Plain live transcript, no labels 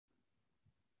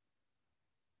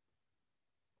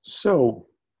So,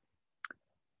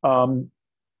 um,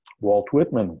 Walt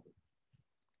Whitman,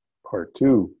 part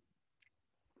two.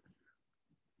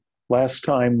 Last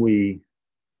time we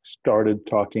started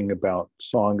talking about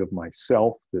Song of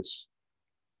Myself, this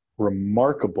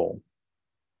remarkable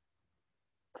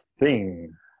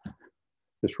thing,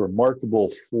 this remarkable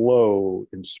flow,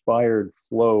 inspired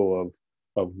flow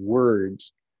of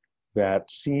words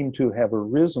that seem to have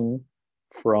arisen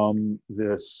from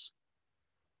this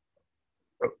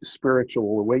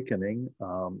spiritual awakening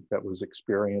that was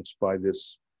experienced by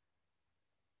this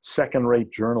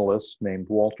second-rate journalist named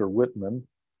Walter Whitman,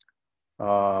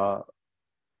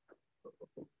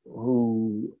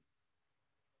 who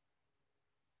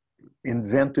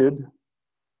invented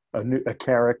a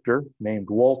character named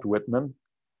Walt Whitman,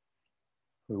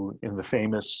 who in the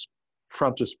famous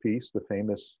frontispiece, the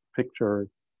famous picture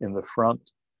in the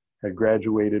front, had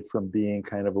graduated from being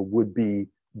kind of a would-be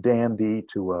dandy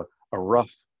to a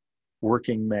rough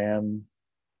working man,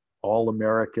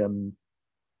 all-American,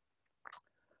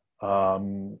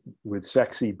 with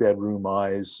sexy bedroom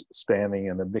eyes, standing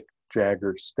in a Mick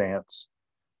Jagger stance.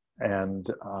 And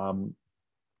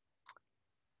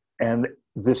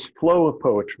this flow of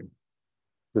poetry,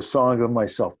 the Song of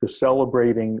Myself, the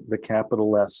celebrating the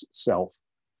capital S self,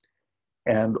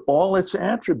 and all its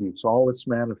attributes, all its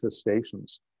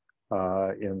manifestations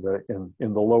in the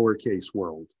lowercase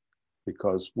world,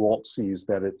 because Walt sees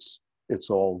that it's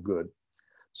all good.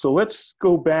 So let's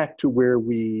go back to where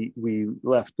we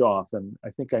left off, and I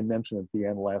think I mentioned at the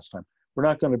end last time. We're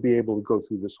not going to be able to go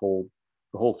through the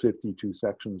whole 52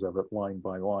 sections of it line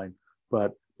by line,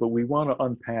 but we want to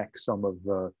unpack some of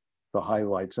the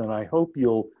highlights, and I hope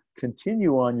you'll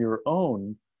continue on your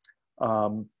own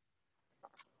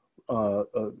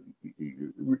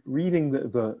reading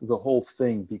the whole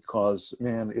thing, because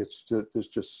man, there's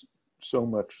just so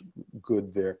much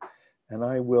good there. And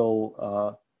I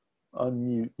will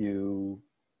unmute you,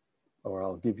 or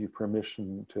I'll give you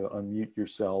permission to unmute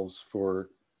yourselves for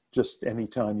just any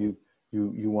time you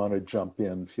want to jump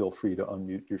in. Feel free to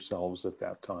unmute yourselves at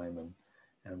that time,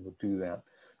 and we'll do that.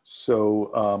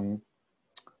 So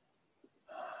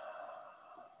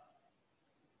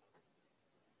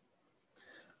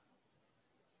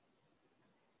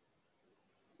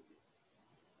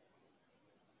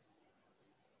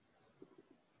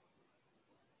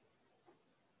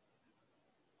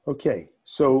okay,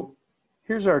 so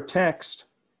here's our text.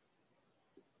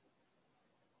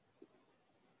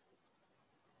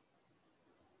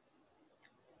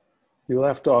 We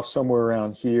left off somewhere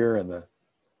around here in the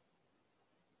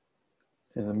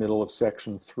middle of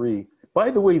section 3.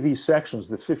 By the way, these sections,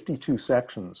 the 52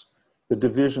 sections, the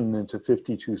division into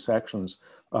 52 sections,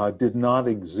 did not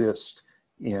exist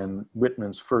in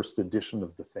Whitman's first edition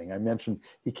of the thing. I mentioned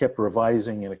he kept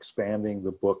revising and expanding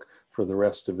the book for the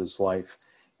rest of his life.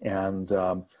 And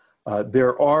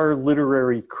there are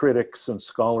literary critics and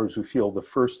scholars who feel the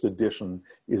first edition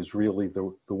is really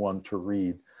the one to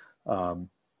read. You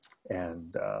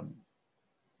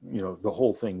know, the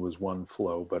whole thing was one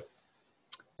flow, but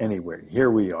anyway,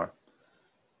 here we are.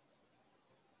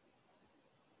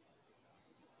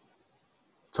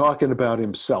 Talking about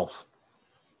himself.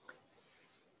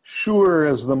 Sure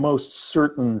as the most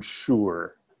certain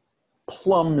sure,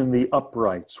 plumb in the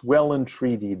uprights, well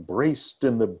entreated, braced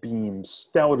in the beams,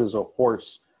 stout as a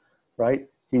horse, right?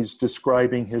 He's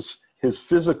describing his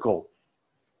physical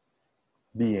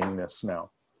beingness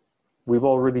now. We've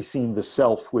already seen the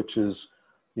self, which is,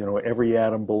 you know, every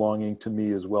atom belonging to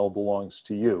me as well belongs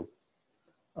to you.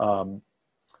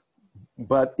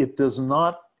 But it does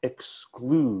not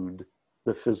exclude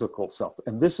the physical self.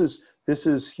 And this is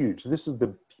huge. This is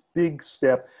the big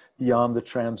step beyond the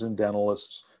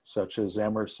transcendentalists such as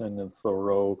Emerson and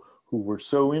Thoreau, who were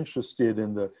so interested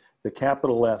in the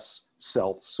capital S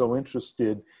self, so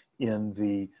interested in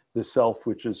the self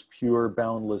which is pure,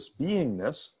 boundless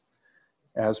beingness,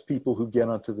 as people who get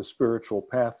onto the spiritual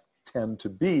path tend to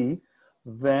be,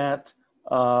 that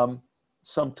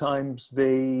sometimes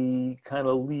they kind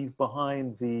of leave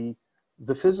behind the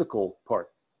physical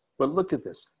part. But look at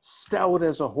this: stout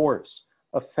as a horse,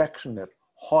 affectionate,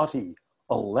 haughty,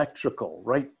 electrical,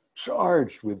 right?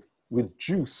 Charged with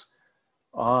juice.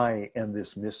 I and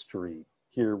this mystery,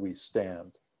 here we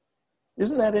stand.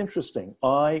 Isn't that interesting?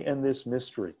 I and this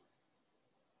mystery.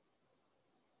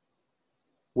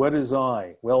 What is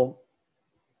I? Well,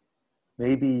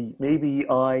 maybe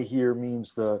I here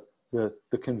means the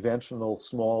conventional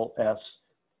small s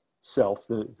self,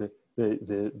 the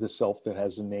self that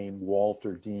has a name, Walt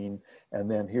or Dean, and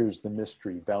then here's the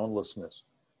mystery, boundlessness.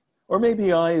 Or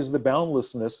maybe I is the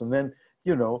boundlessness, and then,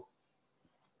 you know,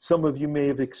 some of you may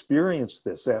have experienced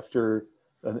this after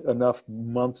enough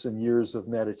months and years of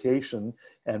meditation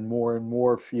and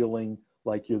more feeling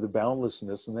like you're the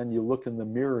boundlessness. And then you look in the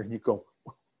mirror and you go,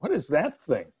 what is that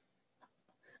thing?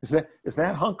 Is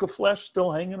that hunk of flesh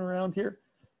still hanging around here?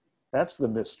 That's the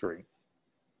mystery.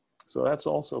 So that's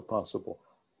also possible.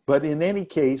 But in any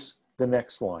case, the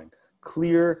next line,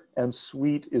 clear and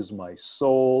sweet is my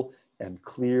soul, and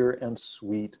clear and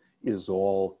sweet is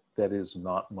all that is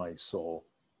not my soul.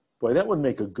 Boy, that would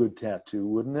make a good tattoo,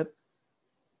 wouldn't it?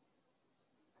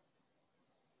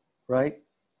 Right?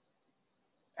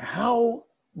 How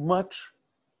much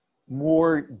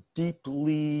more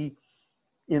deeply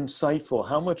insightful,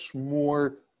 how much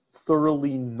more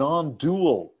thoroughly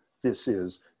non-dual this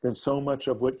is than so much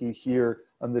of what you hear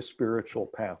on the spiritual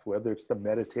path, whether it's the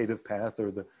meditative path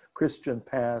or the Christian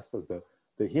path or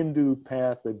the Hindu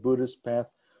path, the Buddhist path,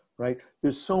 right?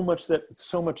 There's so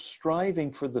much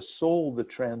striving for the soul, the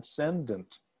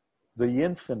transcendent, the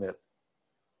infinite,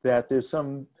 that there's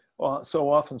so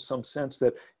often some sense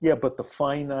that, yeah, but the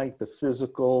finite, the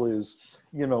physical is,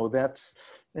 that's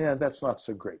not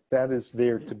so great. That is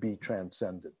there to be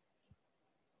transcended.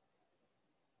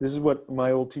 This is what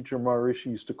my old teacher Maharishi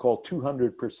used to call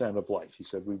 200% of life. He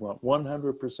said, we want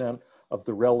 100% of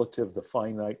the relative, the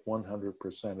finite,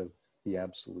 100% of the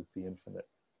absolute, the infinite.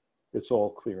 It's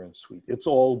all clear and sweet. It's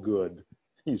all good,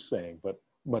 he's saying, but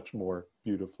much more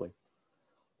beautifully.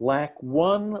 Lack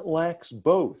one lacks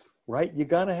both, right? You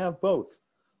got to have both.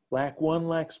 Lack one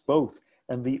lacks both.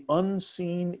 And the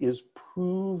unseen is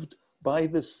proved by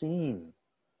the seen,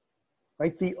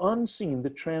 right? The unseen, the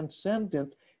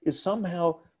transcendent, is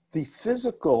somehow the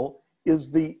physical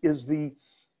is the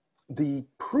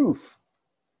proof.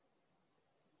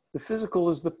 The physical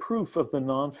is the proof of the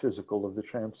non-physical, of the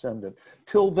transcendent,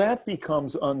 till that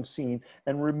becomes unseen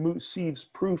and receives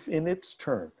proof in its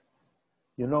turn.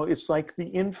 It's like the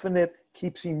infinite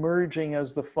keeps emerging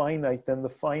as the finite, then the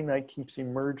finite keeps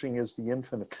emerging as the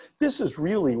infinite. This is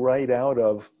really right out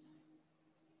of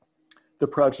the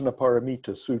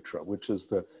Prajnaparamita Sutra, which is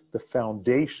the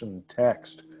foundation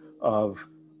text of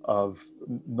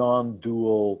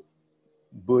non-dual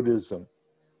Buddhism,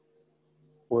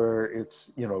 where it's,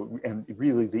 and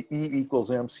really the E equals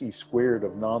MC squared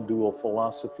of non-dual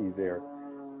philosophy there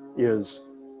is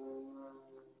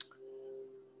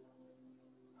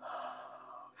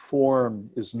form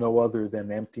is no other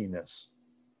than emptiness.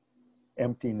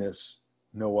 Emptiness,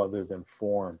 no other than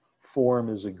form. Form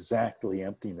is exactly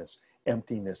emptiness.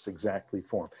 Emptiness, exactly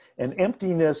form. And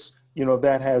emptiness,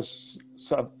 that has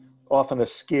often a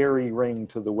scary ring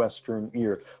to the Western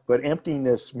ear, but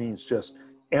emptiness means just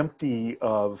empty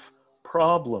of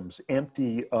problems,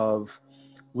 empty of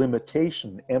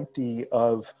limitation, empty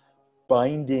of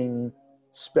binding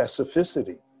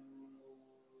specificity.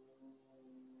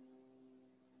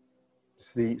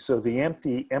 So the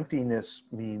emptiness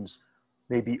means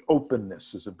maybe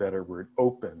openness is a better word,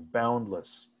 open,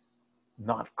 boundless,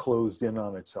 not closed in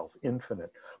on itself,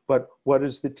 infinite. But what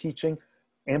is the teaching?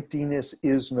 Emptiness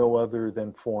is no other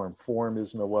than form. Form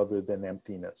is no other than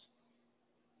emptiness.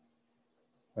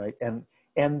 Right?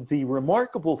 And the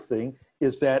remarkable thing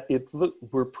is that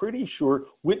we're pretty sure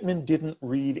Whitman didn't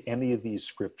read any of these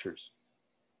scriptures.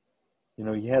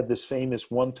 He had this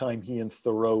famous one time he and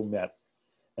Thoreau met,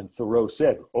 and Thoreau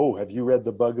said, "Oh, have you read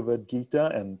the Bhagavad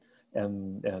Gita?"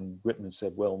 And Whitman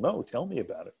said, "Well, no, tell me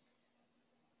about it."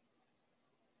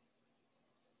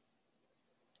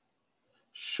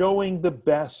 Showing the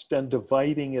best and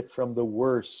dividing it from the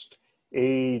worst,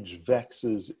 age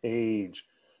vexes age.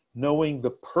 Knowing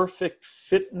the perfect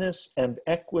fitness and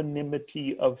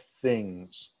equanimity of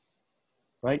things,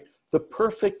 right? The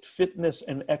perfect fitness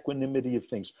and equanimity of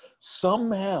things.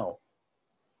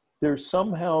 There's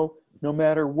somehow, no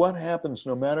matter what happens,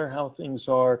 no matter how things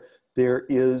are, there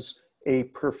is a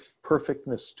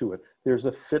perfectness to it. There's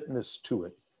a fitness to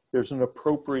it. There's an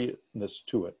appropriateness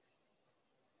to it.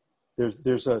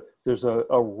 There's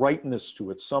a rightness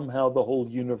to it. Somehow the whole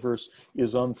universe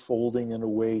is unfolding in a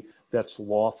way that's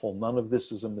lawful. None of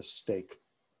this is a mistake.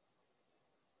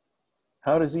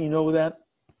 How does he know that?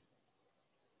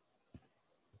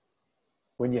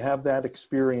 When you have that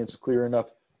experience clear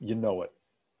enough, you know it.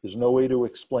 There's no way to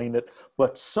explain it.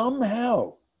 But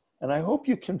somehow, and I hope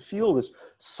you can feel this,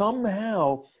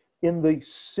 somehow in the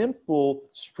simple,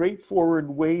 straightforward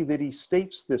way that he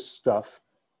states this stuff,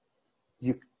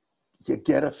 you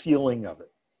get a feeling of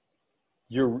it.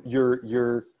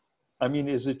 I mean,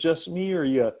 is it just me, or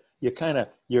you're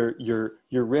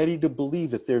ready to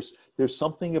believe it? There's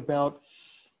something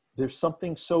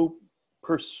so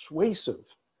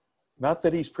persuasive. Not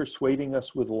that he's persuading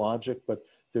us with logic, but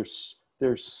there's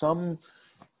some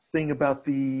thing about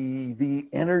the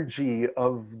energy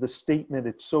of the statement.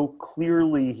 It's so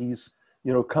clearly he's,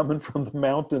 you know, coming from the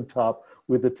mountaintop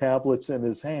with the tablets in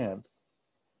his hand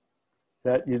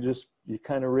that you're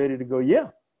kind of ready to go, yeah,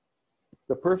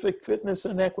 the perfect fitness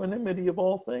and equanimity of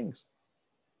all things.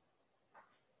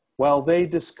 While they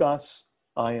discuss,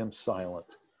 I am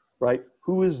silent, right?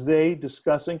 Who is they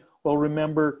discussing? Well,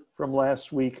 remember from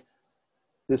last week,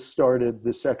 this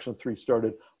section 3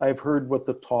 started, I've heard what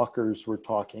the talkers were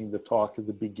talking, the talk of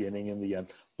the beginning and the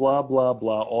end, blah, blah,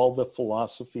 blah, all the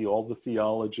philosophy, all the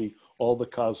theology, all the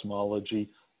cosmology,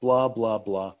 blah, blah,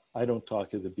 blah. I don't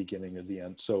talk at the beginning or the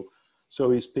end. So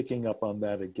he's picking up on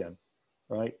that again,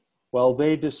 right? While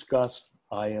they discussed,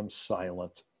 I am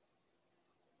silent.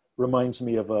 Reminds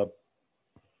me of a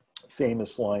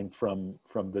famous line from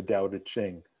the Tao Te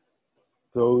Ching.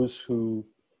 Those who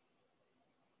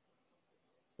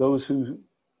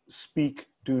speak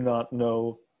do not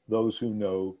know, those who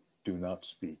know do not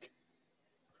speak.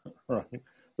 Right?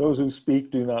 Those who speak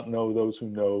do not know, those who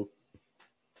know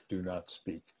do not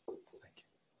speak. Thank you.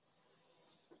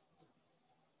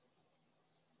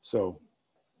 So,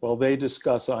 while they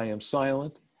discuss, I am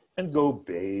silent, and go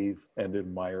bathe and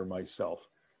admire myself.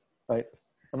 Right?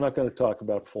 I'm not going to talk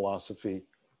about philosophy.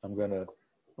 I'm going to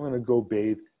go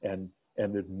bathe and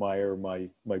admire my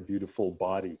beautiful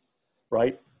body.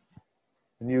 Right?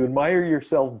 And you admire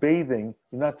yourself bathing,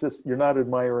 you're not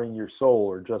admiring your soul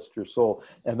or just your soul.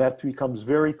 And that becomes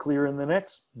very clear in the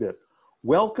next bit.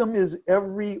 Welcome is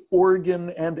every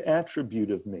organ and attribute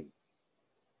of me,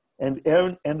 and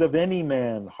of any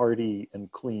man hearty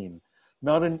and clean.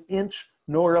 Not an inch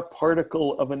nor a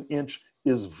particle of an inch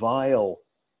is vile,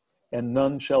 and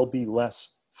none shall be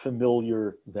less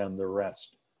familiar than the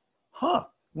rest.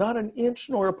 Not an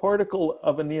inch nor a particle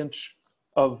of an inch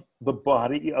of the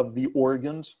body, of the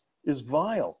organs, is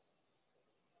vile.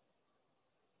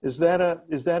 Is that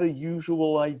a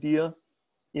usual idea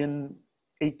in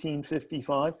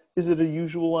 1855? Is it a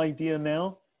usual idea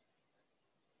now?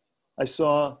 I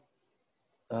saw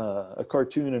a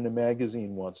cartoon in a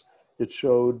magazine once. It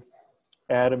showed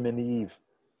Adam and Eve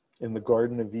in the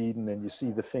Garden of Eden, and you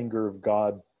see the finger of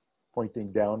God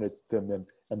pointing down at them,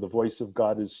 and the voice of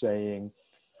God is saying,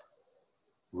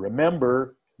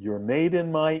 remember, you're made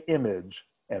in my image,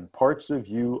 and parts of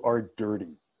you are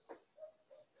dirty.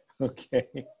 Okay,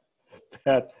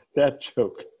 that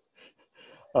joke.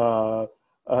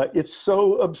 It's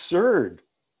so absurd.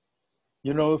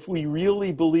 You know, if we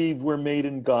really believe we're made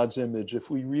in God's image, if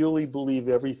we really believe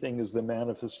everything is the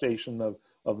manifestation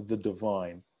of the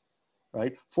divine,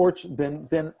 right?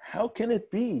 Then how can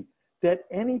it be that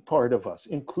any part of us,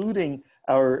 including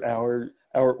our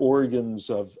organs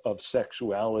of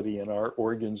sexuality and our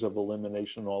organs of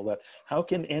elimination, all that, how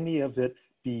can any of it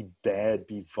be bad,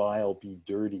 be vile, be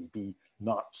dirty, be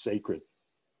not sacred?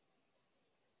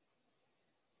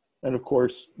 And of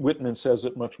course, Whitman says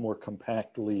it much more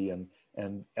compactly and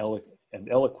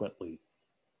eloquently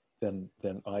than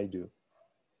I do.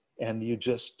 And you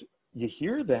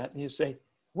hear that and you say,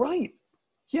 right,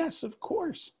 yes, of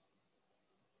course.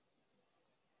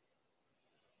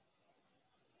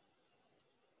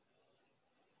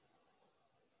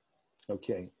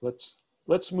 Okay,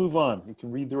 let's move on. You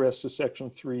can read the rest of section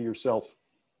 3 yourself.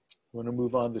 I'm going to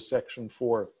move on to section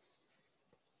 4.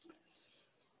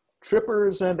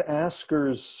 Trippers and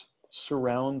askers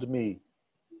surround me.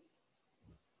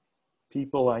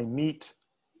 People I meet,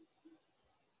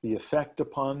 the effect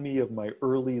upon me of my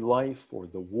early life, or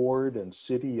the ward and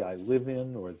city I live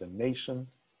in, or the nation,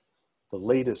 the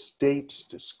latest dates,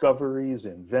 discoveries,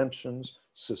 inventions,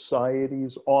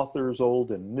 societies, authors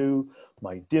old and new,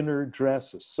 my dinner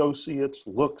dress, associates,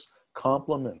 looks,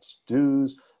 compliments,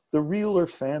 dues, the real or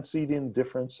fancied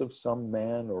indifference of some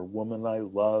man or woman I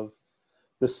love,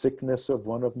 the sickness of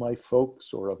one of my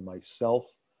folks or of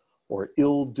myself, or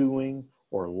ill-doing,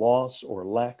 or loss or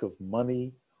lack of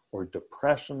money, or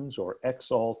depressions or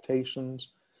exaltations,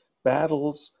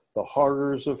 battles, the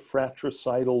horrors of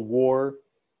fratricidal war.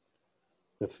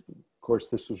 Of course,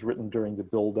 this was written during the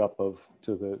buildup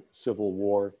to the Civil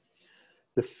War.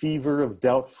 The fever of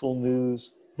doubtful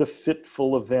news, the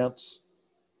fitful events,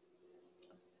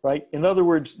 right? In other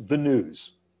words, the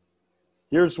news.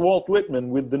 Here's Walt Whitman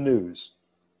with the news.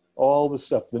 All the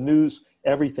stuff, the news,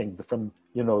 everything from,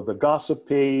 the gossip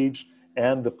page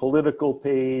and the political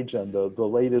page and the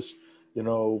latest,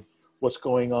 what's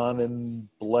going on in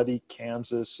bloody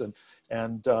Kansas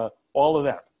and all of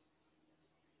that.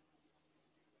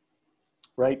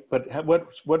 Right? But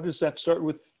what does that start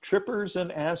with? Trippers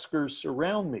and askers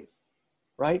surround me,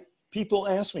 right? People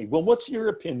ask me, well, what's your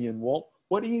opinion, Walt?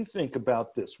 What do you think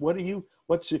about this?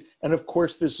 And of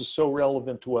course, this is so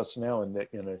relevant to us now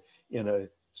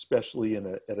especially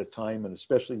at a time and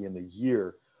especially in a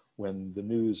year when the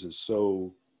news is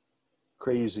so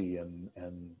crazy and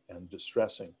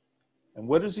distressing. And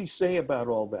what does he say about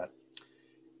all that?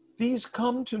 These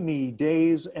come to me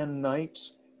days and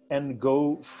nights and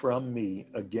go from me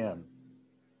again.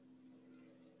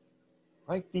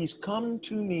 Right? These come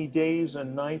to me days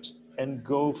and nights and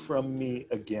go from me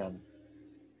again.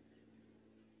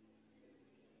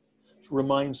 It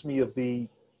reminds me of the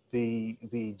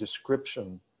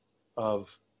description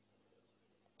of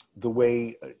the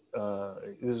way,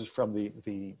 this is from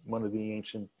one of the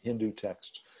ancient Hindu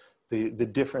texts, the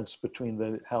difference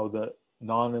between how the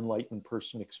non-enlightened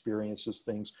person experiences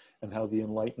things and how the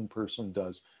enlightened person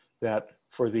does. That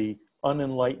for the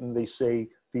unenlightened, they say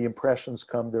the impressions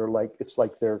come, it's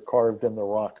like they're carved in the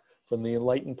rock. From the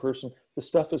enlightened person, the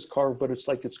stuff is carved, but it's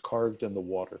like it's carved in the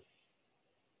water,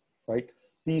 right?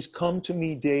 These come to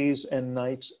me days and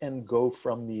nights and go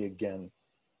from me again,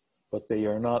 but they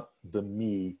are not the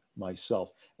me,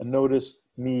 myself. And notice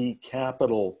me,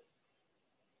 capital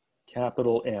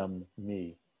M,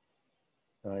 me,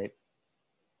 right?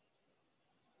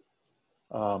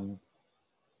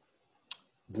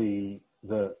 The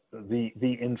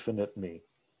infinite me.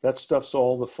 That stuff's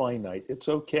all the finite. It's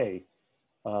okay.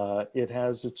 It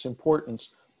has its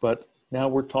importance, but now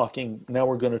we're going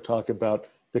to talk about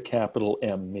the capital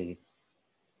M, me,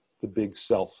 the big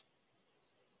self.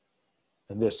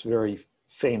 And this very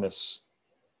famous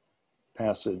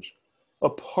passage,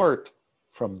 apart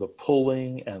from the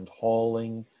pulling and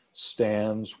hauling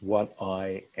stands what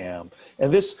I am.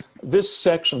 And this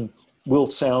section will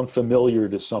sound familiar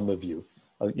to some of you.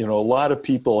 A lot of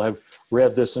people have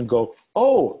read this and go,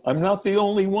 oh, I'm not the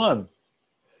only one.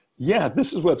 Yeah,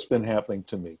 this is what's been happening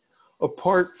to me.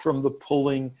 Apart from the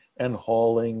pulling and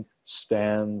hauling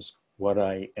stands what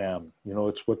I am.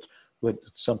 It's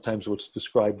sometimes what's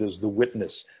described as the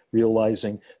witness,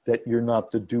 realizing that you're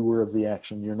not the doer of the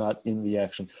action, you're not in the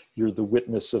action, you're the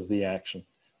witness of the action.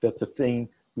 That the thing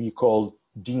we call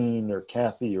Dean or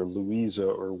Kathy or Louisa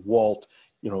or Walt,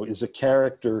 is a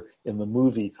character in the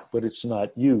movie, but it's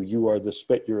not you. You're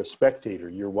a spectator.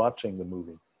 You're watching the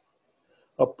movie.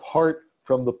 Apart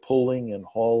from the pulling and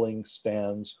hauling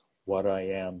stands what I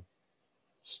am.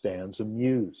 Stands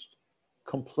amused,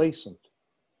 complacent,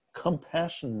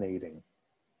 compassionating.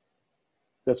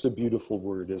 That's a beautiful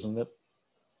word, isn't it?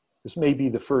 This may be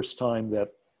the first time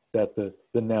that the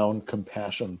noun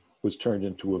compassion was turned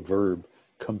into a verb,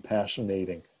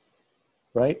 compassionating,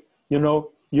 right?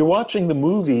 You're watching the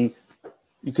movie,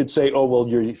 you could say, oh, well,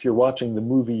 if you're watching the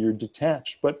movie, you're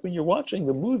detached. But when you're watching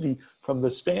the movie from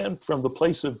the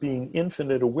place of being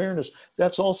infinite awareness,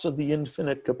 that's also the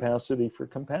infinite capacity for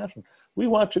compassion. We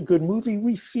watch a good movie,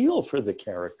 we feel for the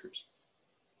characters.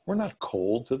 We're not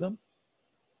cold to them.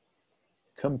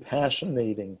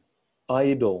 Compassionating,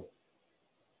 idle,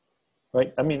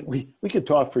 right? I mean, we could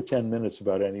talk for 10 minutes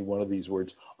about any one of these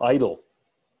words. Idle,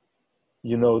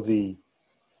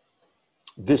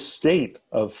 this state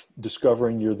of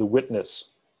discovering you're the witness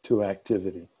to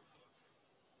activity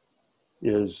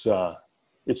is,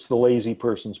 it's the lazy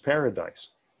person's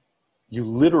paradise. You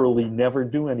literally never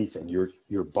do anything.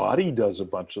 Your body does a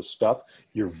bunch of stuff.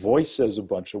 Your voice says a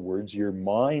bunch of words. Your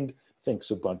mind thinks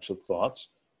a bunch of thoughts.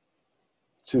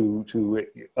 To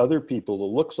other people,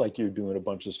 it looks like you're doing a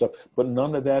bunch of stuff, but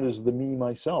none of that is the me,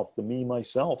 myself. The me,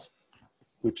 myself,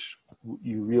 which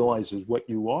you realize is what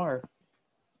you are,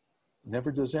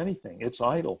 never does anything. It's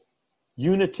idle.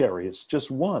 Unitary, it's just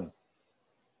one.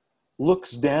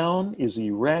 Looks down, is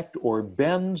erect, or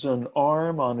bends an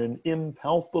arm on an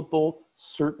impalpable,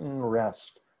 certain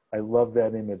rest. I love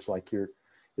that image,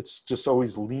 it's just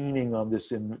always leaning on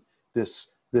this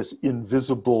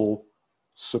invisible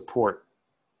support.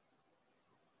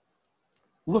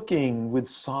 Looking with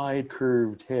side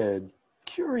curved head,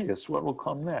 curious what will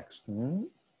come next.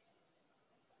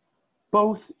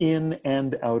 Both in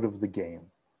and out of the game,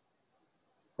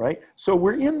 right? So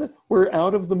we're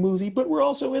out of the movie, but we're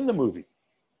also in the movie.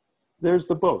 There's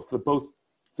the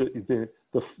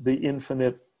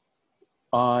infinite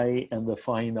I and the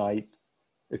finite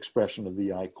expression of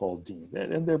the I called Dean.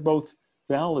 And they're both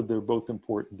valid, they're both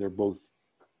important, they're both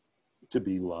to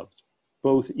be loved,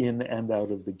 both in and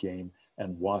out of the game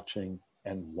and watching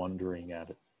and wondering at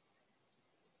it.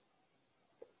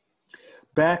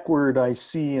 Backward, I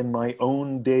see in my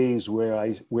own days where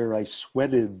I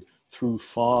sweated through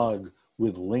fog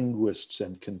with linguists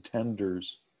and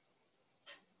contenders.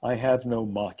 I have no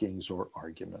mockings or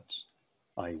arguments.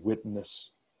 I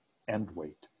witness and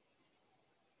wait.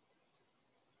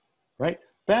 Right?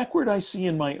 Backward, I see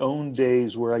in my own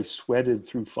days where I sweated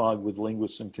through fog with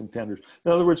linguists and contenders.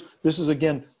 In other words, this is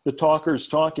again the talkers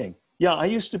talking. Yeah, I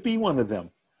used to be one of them.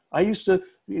 I used to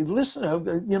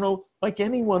listen, you know, like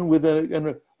anyone with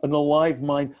an alive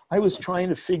mind. I was trying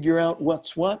to figure out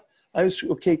what's what. I was,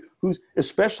 okay,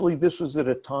 especially this was at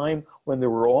a time when there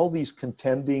were all these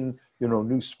contending, you know,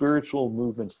 new spiritual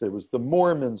movements. There was the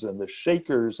Mormons and the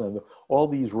Shakers and all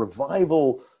these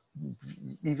revival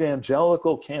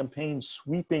evangelical campaigns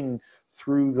sweeping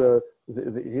through the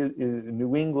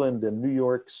New England and New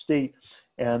York State.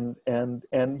 And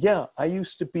yeah, I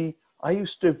used to be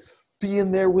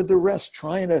in there with the rest,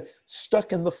 trying to,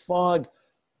 stuck in the fog,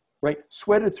 right?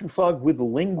 Sweated through fog with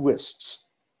linguists,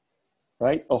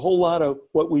 right? A whole lot of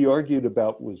what we argued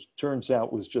about turns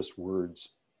out was just words,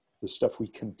 the stuff we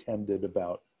contended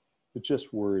about. It's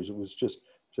just words. It was just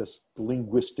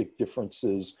linguistic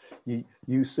differences.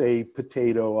 You say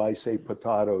potato, I say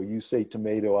potato. You say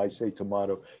tomato, I say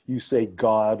tomato. You say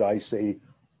God, I say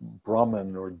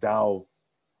Brahman or Tao.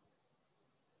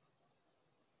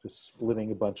 Just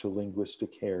splitting a bunch of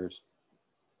linguistic hairs,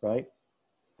 right?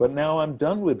 But now I'm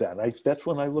done with that. That's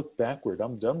when I look backward.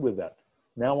 I'm done with that.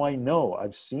 Now I know,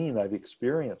 I've seen, I've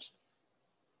experienced.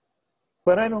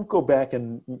 But I don't go back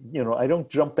and, you know, I don't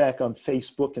jump back on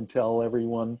Facebook and tell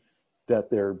everyone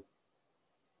that they're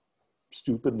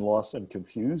stupid and lost and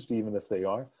confused, even if they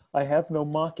are. I have no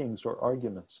mockings or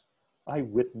arguments. I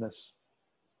witness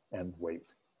and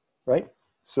wait, right?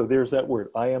 So there's that word.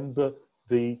 I am the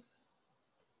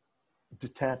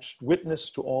detached witness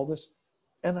to all this,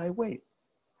 and I wait.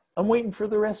 I'm waiting for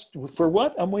the rest. For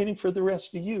what? I'm waiting for the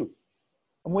rest of you.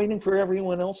 I'm waiting for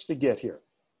everyone else to get here.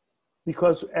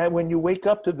 Because when you wake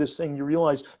up to this thing, you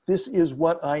realize this is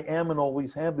what I am and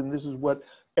always have been. This is what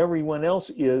everyone else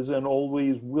is and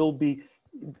always will be.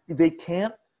 They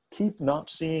can't keep not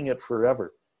seeing it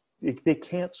forever. They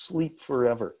can't sleep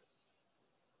forever.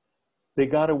 They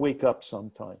got to wake up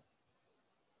sometime.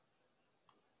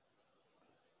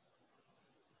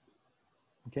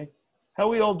 Okay? How are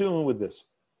we all doing with this?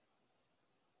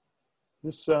 Let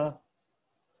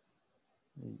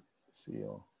me see.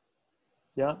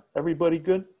 Yeah, everybody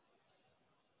good?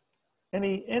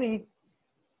 Any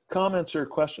comments or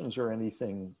questions or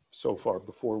anything so far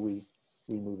before we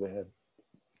move ahead?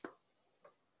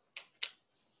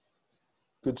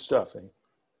 Good stuff, eh?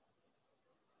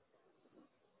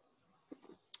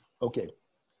 Okay.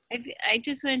 I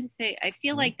just wanted to say, I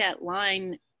feel like that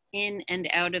line in and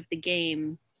out of the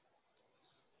game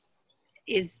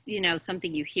is, you know,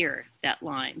 something you hear, that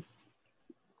line.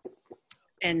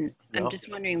 And I'm just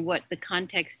wondering what the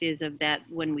context is of that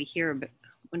when we hear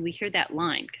that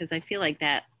line, because I feel like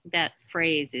that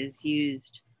phrase is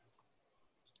used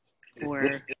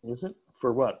for. Is it?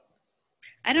 For what?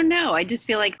 I don't know. I just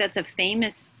feel like that's a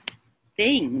famous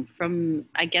thing from,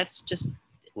 I guess, just.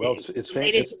 Well, it's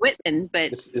famous. Whitman,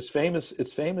 but it's famous.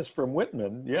 It's famous from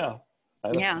Whitman. Yeah.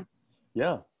 Yeah.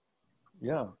 Yeah.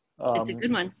 Yeah. It's a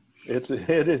good one. It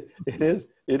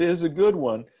is a good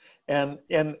one. And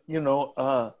you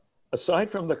know, aside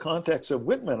from the context of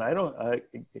Whitman, I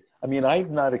mean,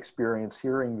 I've not experienced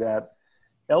hearing that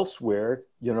elsewhere.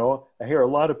 You know, I hear a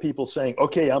lot of people saying,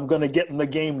 okay, I'm going to get in the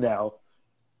game now.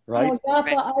 Right? Oh, yeah,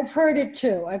 right. I've heard it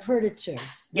too.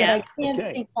 Yeah. But I can't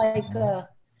think like,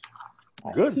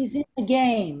 good. He's in the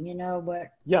game, you know, but.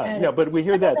 Yeah, but we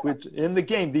hear that in the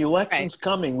game, the election's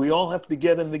coming. We all have to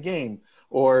get in the game.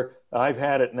 Or I've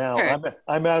had it now. Sure.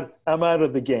 I'm out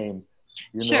of the game.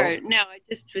 You sure. know? No, I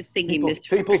just was thinking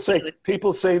people say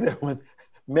that when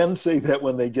men say that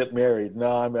when they get married. No,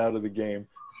 I'm out of the game.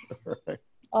 Right.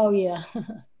 Oh yeah.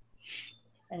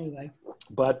 Anyway.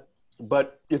 But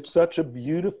it's such a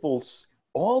beautiful,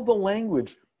 all the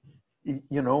language,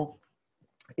 you know,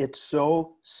 it's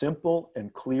so simple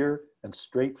and clear and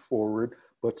straightforward,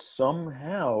 but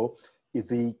somehow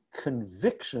the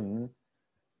conviction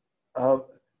of,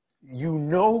 you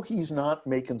know, he's not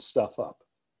making stuff up.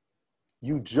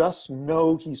 You just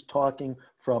know he's talking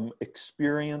from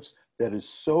experience that is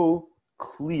so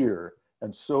clear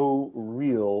and so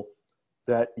real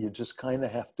that you just kind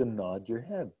of have to nod your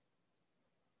head.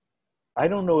 I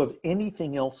don't know of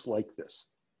anything else like this.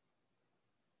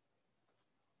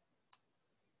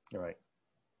 All right.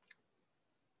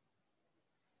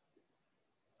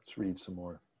 Let's read some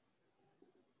more.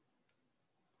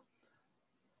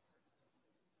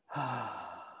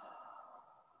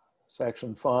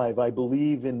 Section 5, I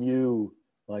believe in you,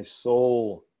 my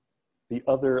soul. The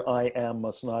other I am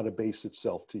must not abase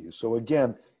itself to you. So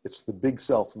again, it's the big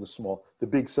self and the small, the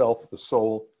big self, the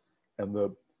soul, and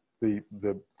the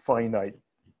finite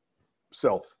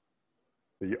self,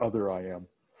 the other I am.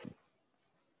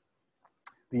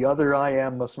 The other I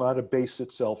am must not abase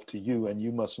itself to you, and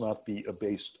you must not be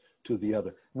abased to the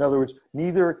other. In other words,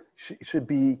 neither should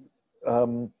be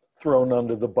thrown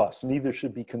under the bus. Neither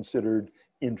should be considered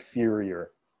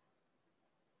inferior.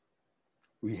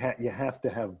 You have to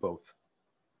have both.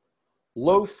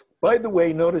 Loaf, by the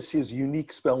way, notice his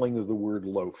unique spelling of the word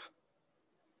loaf.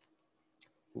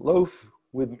 Loaf,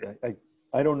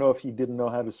 I don't know if he didn't know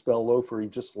how to spell loaf or he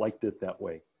just liked it that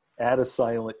way. Add a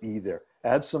silent E there.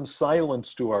 Add some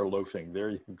silence to our loafing. There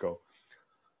you go.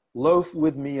 Loaf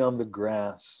with me on the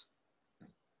grass.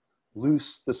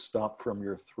 Loose the stop from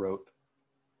your throat.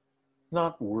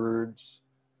 Not words,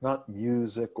 not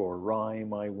music or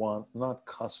rhyme I want, not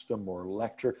custom or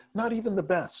lecture, not even the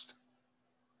best.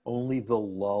 Only the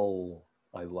lull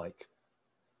I like,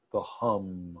 the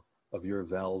hum of your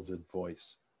velvet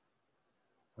voice.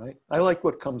 Right? I like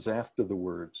what comes after the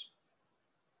words.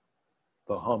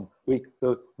 The hum. We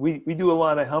do a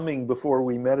lot of humming before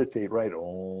we meditate, right?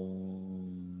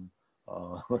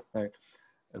 Right?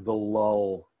 The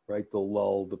lull, right? The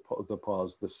lull, the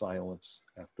pause, the silence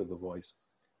after the voice.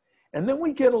 And then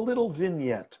we get a little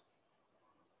vignette.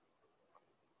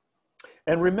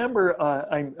 And remember,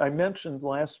 I mentioned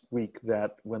last week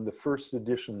that when the first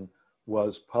edition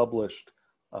was published,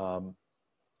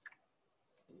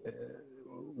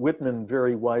 Whitman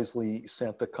very wisely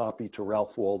sent a copy to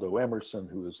Ralph Waldo Emerson,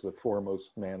 who was the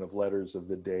foremost man of letters of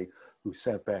the day, who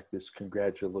sent back this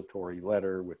congratulatory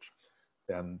letter, which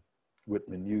then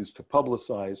Whitman used to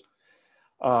publicize,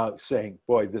 saying,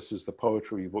 boy, this is the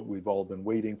poetry we've all been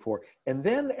waiting for. And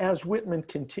then as Whitman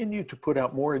continued to put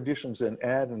out more editions and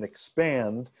add and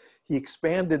expand, he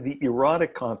expanded the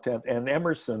erotic content, and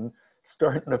Emerson,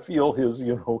 starting to feel his,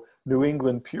 New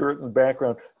England Puritan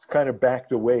background, kind of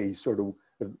backed away. He sort of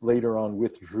later on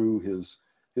withdrew his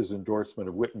endorsement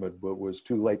of Whitman, but was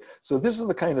too late. So this is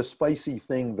the kind of spicy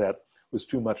thing that was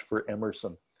too much for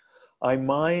Emerson. I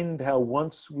mind how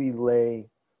once we lay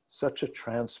such a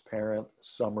transparent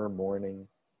summer morning,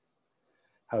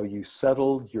 how you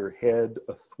settled your head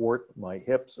athwart my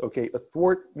hips. Okay,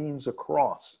 athwart means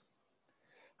across.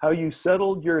 How you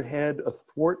settled your head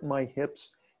athwart my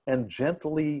hips and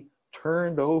gently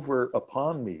turned over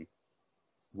upon me.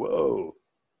 Whoa.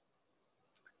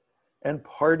 And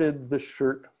parted the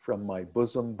shirt from my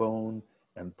bosom bone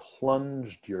and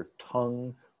plunged your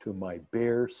tongue to my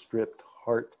bare stripped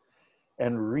heart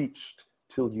and reached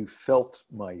till you felt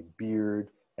my beard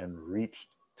and reached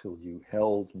till you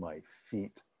held my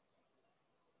feet.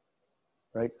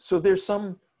 Right? So there's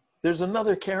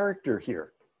another character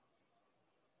here.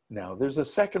 Now there's a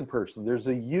second person, there's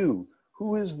a you.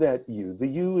 Who is that you? The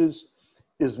you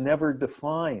is never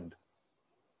defined.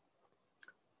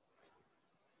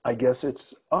 I guess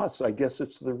it's us. I guess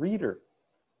it's the reader.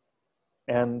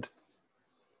 And,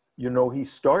 he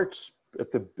starts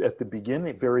at the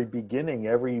beginning, very beginning,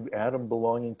 every atom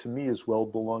belonging to me as well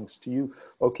belongs to you.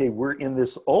 Okay, we're in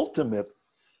this ultimate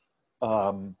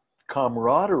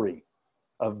camaraderie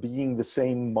of being the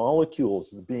same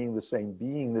molecules, being the same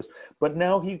beingness. But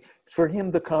now for him,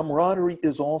 the camaraderie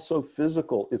is also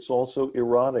physical. It's also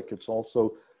erotic. It's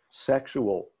also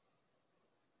sexual.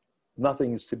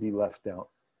 Nothing is to be left out.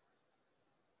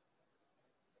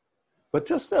 But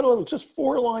just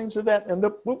 4 lines of that, and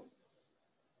whoop.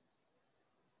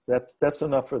 That's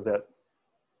enough of that.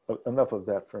 Enough of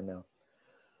that for now.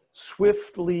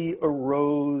 Swiftly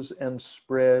arose and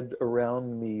spread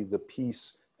around me the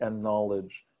peace and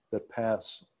knowledge that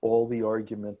pass all the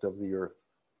argument of the earth.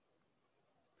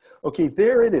 Okay,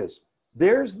 there it is.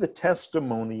 There's the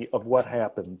testimony of what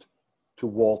happened to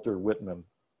Walter Whitman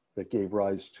that gave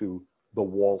rise to the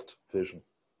Walt vision.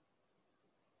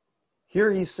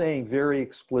 Here he's saying very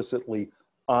explicitly,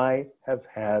 I have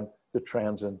had the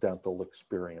transcendental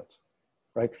experience,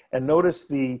 right? And notice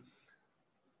the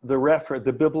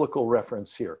biblical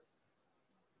reference here,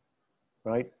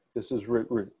 right? This is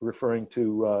referring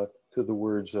to the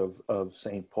words of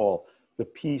St. Paul, the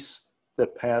peace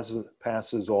that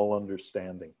passes all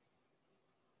understanding,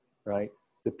 right?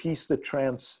 The peace that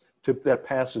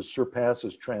passes,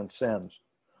 surpasses, transcends.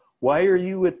 Why are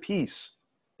you at peace?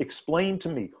 Explain to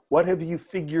me. What have you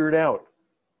figured out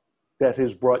that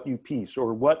has brought you peace?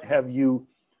 Or what have you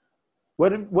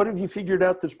figured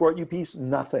out that's brought you peace?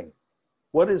 Nothing.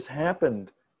 What has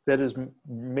happened that has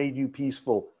made you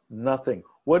peaceful? Nothing.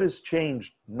 What has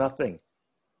changed? Nothing.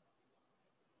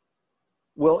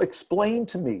 Well, explain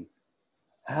to me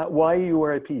why you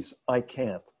are at peace. I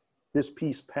can't. This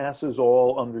peace passes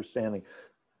all understanding.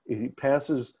 It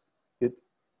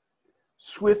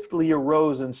swiftly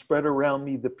arose and spread around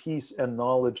me the peace and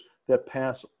knowledge that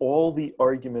pass all the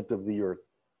argument of the earth.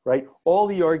 right? All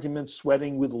the arguments,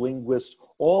 sweating with linguists,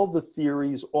 all the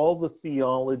theories, all the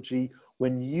theology.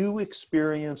 When you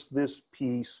experience this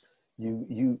peace,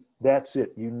 that's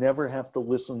it. You never have to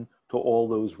listen to all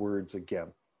those words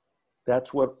again.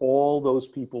 That's what all those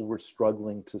people were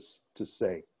struggling to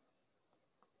say.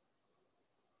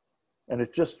 And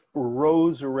it just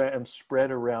rose around and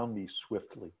spread around me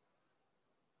swiftly.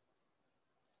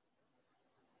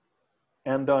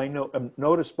 And I know,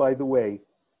 notice, by the way,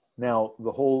 now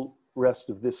the whole rest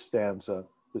of this stanza,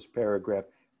 this paragraph,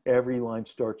 every line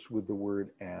starts with the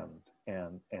word and,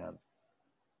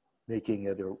 making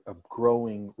it a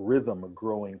growing rhythm, a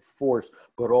growing force,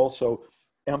 but also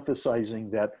emphasizing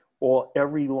that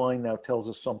every line now tells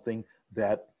us something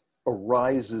that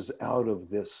arises out of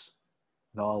this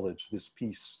knowledge, this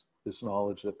peace, this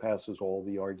knowledge that passes all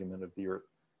the argument of the earth.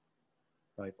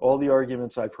 Right? All the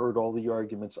arguments I've heard, all the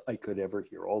arguments I could ever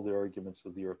hear, all the arguments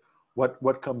of the earth.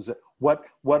 What comes? What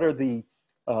are the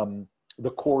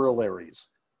corollaries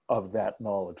of that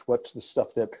knowledge? What's the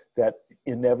stuff that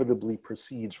inevitably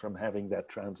proceeds from having that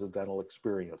transcendental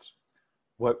experience?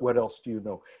 What else do you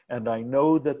know? And I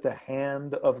know that the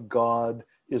hand of God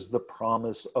is the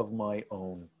promise of my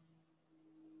own.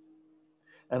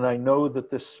 And I know that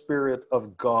the Spirit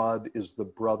of God is the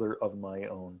brother of my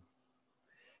own.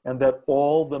 And that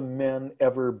all the men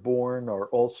ever born are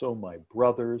also my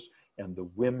brothers, and the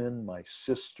women my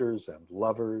sisters and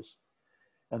lovers,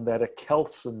 and that a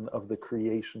kelson of the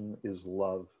creation is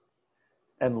love,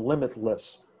 and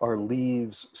limitless are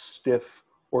leaves stiff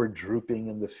or drooping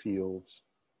in the fields,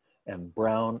 and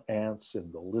brown ants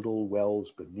in the little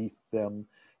wells beneath them,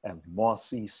 and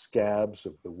mossy scabs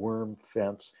of the worm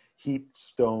fence, heaped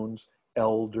stones,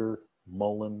 elder,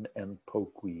 mullein, and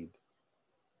pokeweed.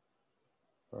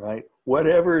 Right?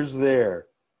 Whatever's there,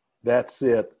 that's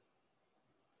it.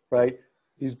 Right?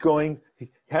 He's going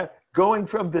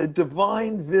from the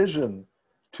divine vision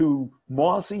to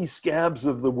mossy scabs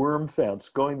of the worm fence,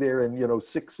 going there in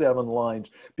 6, 7 lines,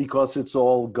 because it's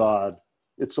all God.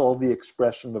 It's all the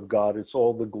expression of God. It's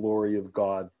all the glory of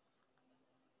God.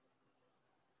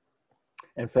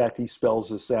 In fact, he spells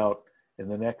this out in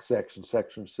the next section,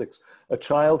 section 6. A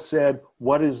child said,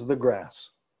 "What is the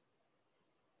grass?"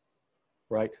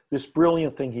 Right? This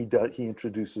brilliant thing he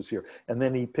introduces here. And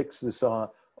then he picks this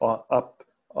up on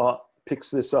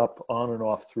and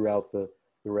off throughout the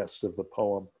rest of the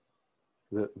poem,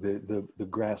 the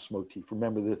grass motif.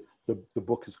 Remember, the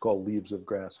book is called Leaves of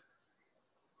Grass.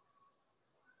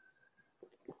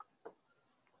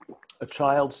 A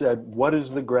child said, "What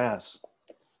is the grass?"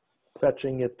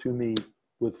 Fetching it to me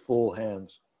with full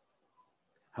hands.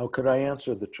 How could I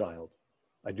answer the child?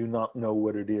 I do not know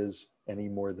what it is any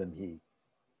more than he.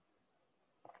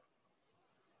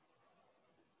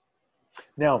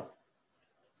 Now,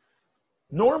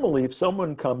 normally if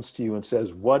someone comes to you and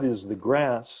says, "What is the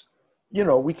grass?"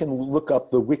 we can look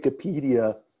up the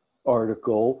Wikipedia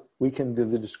article. We can do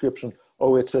the description.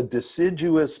 Oh, it's a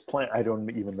deciduous plant. I don't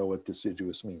even know what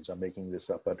deciduous means. I'm making this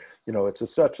up, but it's a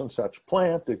such and such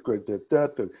plant.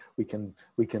 We can,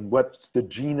 what's the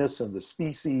genus and the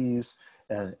species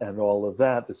and all of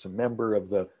that. It's a member of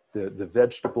the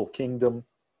vegetable kingdom.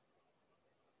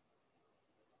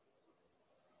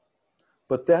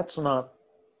 But that's not,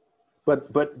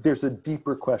 but there's a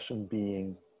deeper question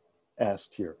being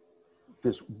asked here.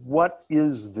 What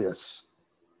is this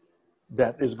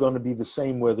that is going to be the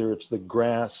same whether it's the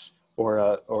grass or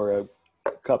a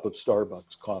cup of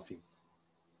Starbucks coffee?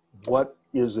 What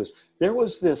is this? There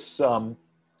was this Sung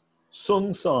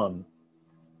San,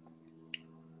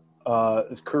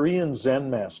 Korean Zen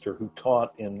master who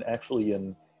taught in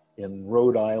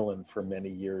Rhode Island for many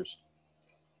years.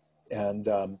 And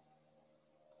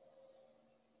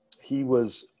he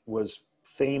was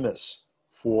famous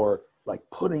for like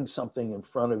putting something in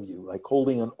front of you, like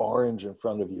holding an orange in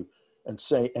front of you and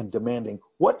demanding,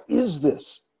 "What is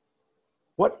this?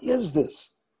 What is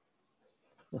this?"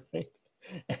 Right?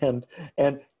 And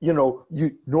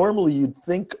normally you'd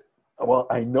think, well,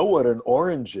 I know what an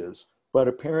orange is, but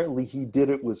apparently he did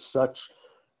it with such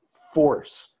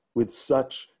force, with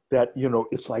such that,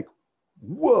 it's like,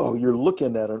 whoa, you're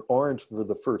looking at an orange for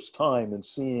the first time and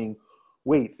seeing,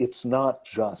 wait, it's not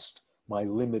just my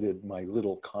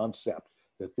little concept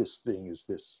that this thing is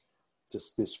this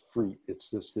fruit.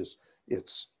 It's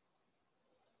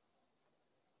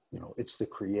it's the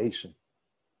creation.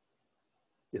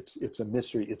 It's a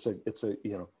mystery. It's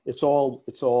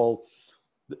all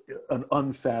an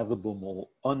unfathomable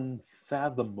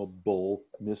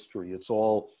mystery. It's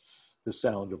all the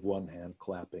sound of one hand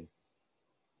clapping.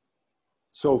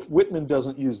 So if Whitman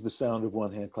doesn't use the sound of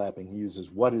one hand clapping, he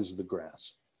uses "What is the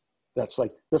grass?" That's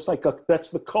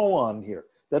the koan here.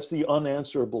 That's the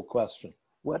unanswerable question.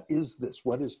 What is this?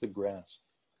 What is the grass?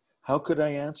 How could I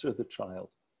answer the child?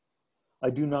 I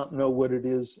do not know what it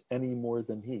is any more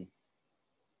than he,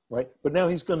 right? But now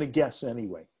he's going to guess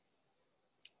anyway.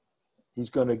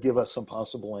 He's going to give us some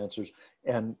possible answers.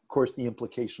 And of course, the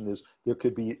implication is there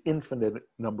could be an infinite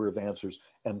number of answers,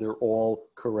 and they're all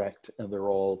correct and they're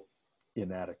all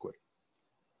inadequate.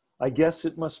 I guess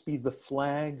it must be the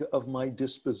flag of my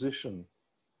disposition,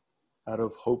 out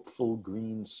of hopeful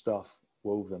green stuff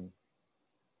woven.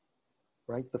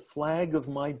 Right? The flag of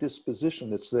my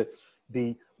disposition. It's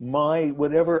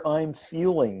whatever I'm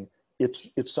feeling, it's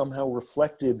somehow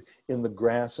reflected in the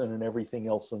grass and in everything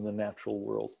else in the natural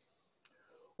world.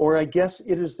 Or I guess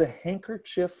it is the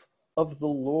handkerchief of the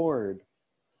Lord,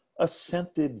 a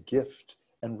scented gift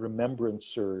and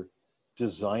remembrancer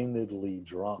designedly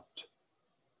dropped.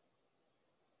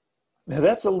 Now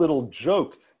that's a little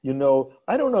joke. You know,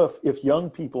 I don't know if young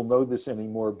people know this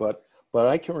anymore, but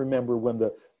I can remember when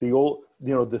the old,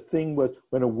 you know, the thing was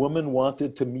when a woman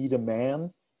wanted to meet a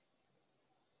man,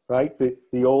 right?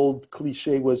 The old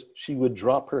cliche was she would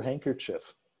drop her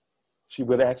handkerchief. She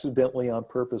would accidentally on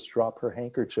purpose drop her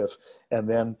handkerchief, and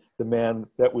then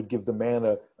that would give the man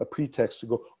a pretext to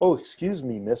go, oh, excuse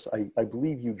me, miss, I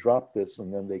believe you dropped this,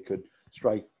 and then they could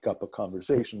strike up a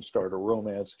conversation, start a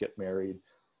romance, get married,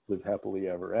 live happily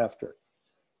ever after,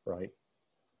 right?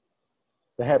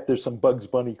 There's some Bugs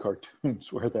Bunny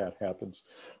cartoons where that happens,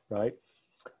 right?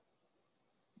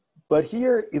 But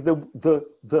here, the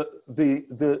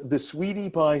sweetie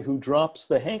pie who drops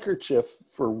the handkerchief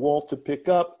for Walt to pick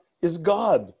up is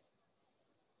God.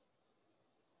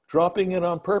 Dropping it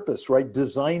on purpose, right?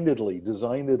 Designedly.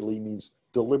 Designedly means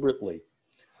deliberately.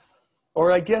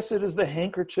 Or I guess it is the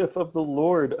handkerchief of the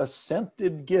Lord, a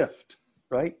scented gift,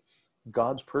 right?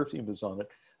 God's perfume is on it.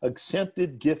 A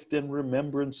scented gift and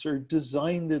remembrancer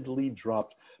designedly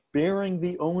dropped, bearing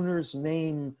the owner's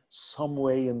name some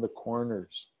way in the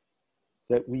corners,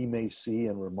 that we may see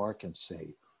and remark and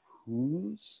say,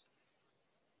 whose?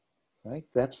 Right?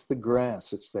 That's the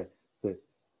grass. It's the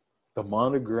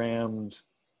monogrammed,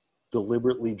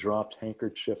 deliberately dropped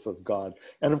handkerchief of God.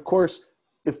 And of course,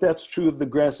 if that's true of the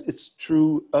grass, it's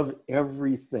true of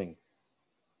everything.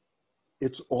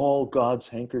 It's all God's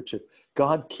handkerchief.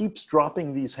 God keeps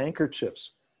dropping these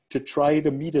handkerchiefs to try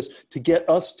to meet us, to get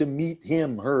us to meet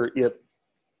him, her, it.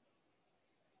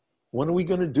 When are we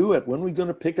going to do it? When are we going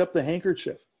to pick up the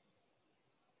handkerchief?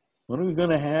 When are we going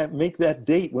to make that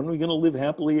date? When are we going to live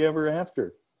happily ever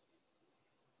after?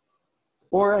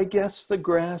 Or I guess the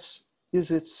grass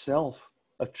is itself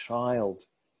a child,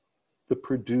 the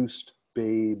produced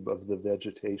babe of the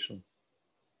vegetation.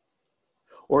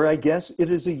 Or I guess it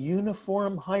is a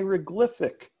uniform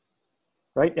hieroglyphic,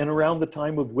 right? And around the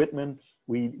time of Whitman,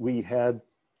 we had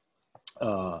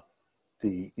some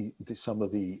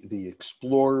of the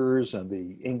explorers and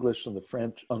the English and the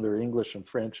French, under English and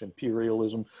French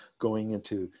imperialism, going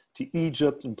into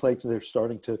Egypt and places. They're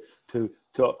starting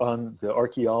the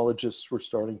archaeologists were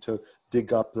starting to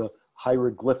dig up the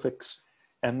hieroglyphics.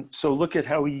 And so look at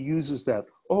how he uses that.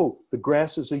 Oh, the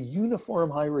grass is a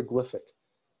uniform hieroglyphic,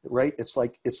 right? It's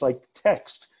like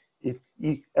text.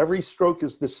 Every stroke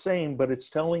is the same, but it's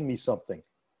telling me something.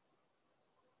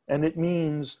 And it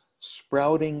means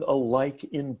sprouting alike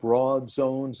in broad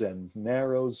zones and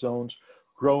narrow zones,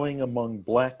 growing among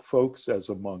black folks as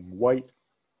among white.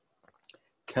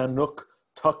 Canuck,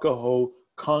 Tuckahoe,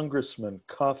 Congressman,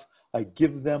 Cuff, I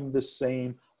give them the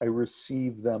same, I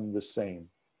receive them the same.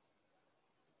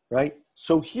 Right?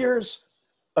 So here's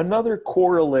another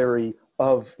corollary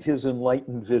of his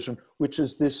enlightened vision, which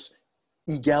is this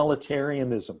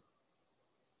egalitarianism.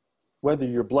 Whether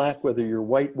you're black, whether you're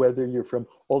white, whether you're from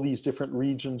all these different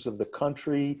regions of the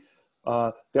country,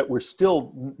 that we're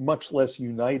still much less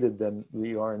united than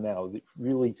we are now. It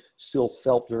really still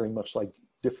felt very much like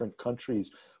different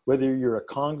countries. Whether you're a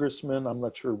congressman, I'm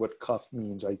not sure what cuff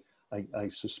means. I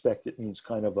suspect it means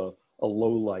kind of a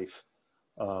low life.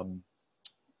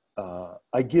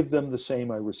 I give them the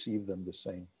same, I receive them the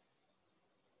same.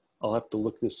 I'll have to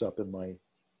look this up in my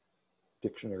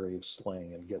dictionary of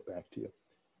slang and get back to you.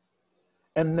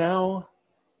 And now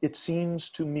it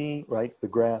seems to me, right, the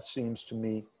grass seems to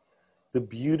me, the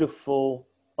beautiful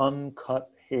uncut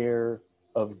hair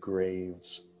of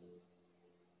graves.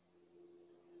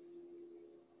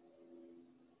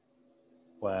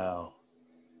 Wow.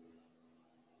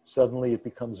 Suddenly it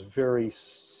becomes very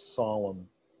solemn.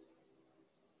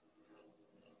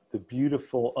 The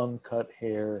beautiful uncut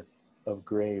hair of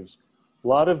graves. A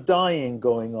lot of dying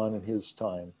going on in his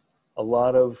time. A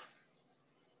lot of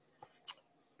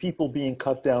people being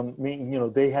cut down, you know,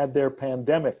 they had their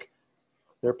pandemic.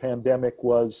 Their pandemic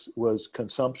was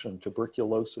consumption,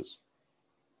 tuberculosis.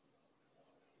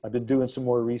 I've been doing some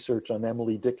more research on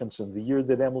Emily Dickinson. The year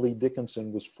that Emily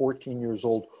Dickinson was 14 years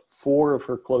old, 4 of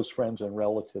her close friends and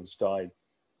relatives died.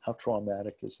 How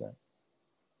traumatic is that?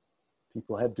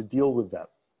 People had to deal with that.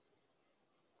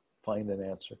 Find an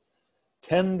answer.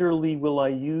 Tenderly will I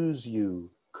use you,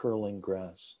 curling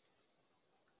grass.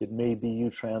 It may be you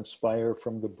transpire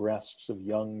from the breasts of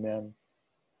young men.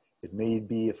 It may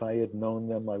be if I had known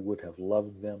them, I would have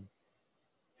loved them.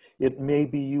 It may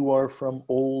be you are from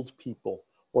old people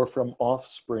or from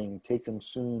offspring taken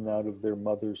soon out of their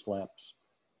mother's laps.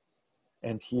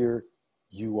 And here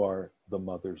you are the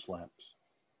mother's laps.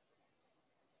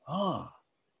 Ah,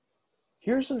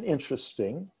 here's an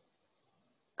interesting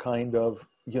kind of,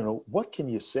 you know, what can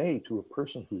you say to a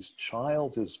person whose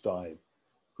child has died,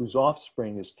 whose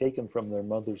offspring is taken from their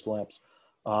mother's laps?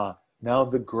 Now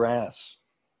the grass,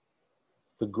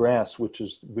 which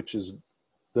is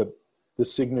the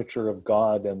signature of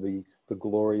God and the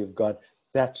glory of God,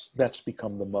 that's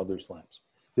become the mother's laps.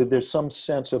 There's some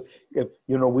sense of, you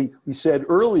know, we said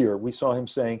earlier, we saw him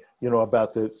saying, you know,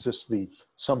 about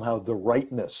somehow the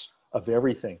rightness of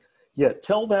everything. Yet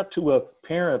tell that to a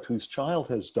parent whose child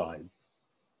has died.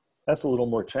 That's a little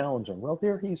more challenging. Well,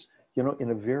 there he's, you know, in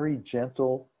a very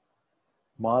gentle,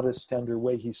 modest, tender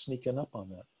way, he's sneaking up on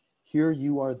that. Here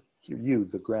you are, you,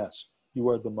 the grass, you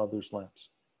are the mother's laps.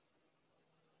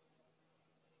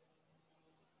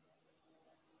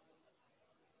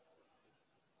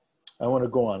 I want to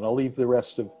go on. I'll leave the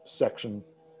rest of section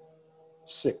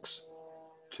 6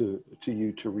 to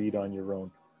you to read on your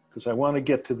own, because I want to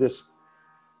get to this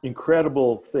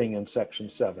incredible thing in section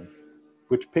 7,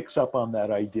 which picks up on that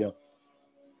idea.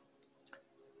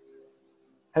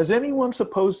 Has anyone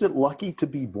supposed it lucky to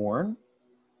be born?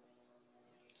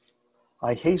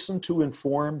 I hasten to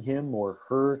inform him or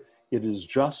her it is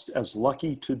just as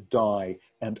lucky to die,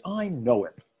 and I know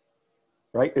it.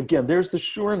 Right? Again, there's the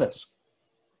sureness.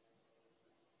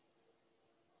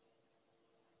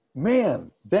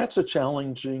 Man, that's a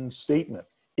challenging statement.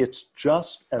 It's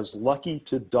just as lucky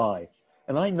to die.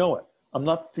 And I know it. I'm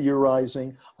not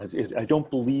theorizing. I don't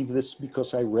believe this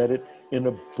because I read it in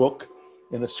a book,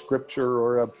 in a scripture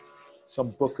or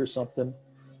some book or something.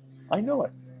 I know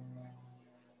it.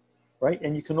 Right?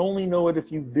 And you can only know it if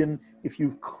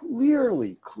you've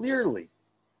clearly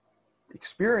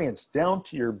experienced down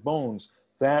to your bones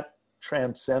that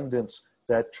transcendence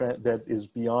that is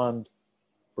beyond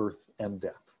birth and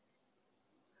death.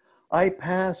 I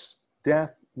pass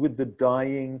death with the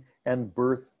dying and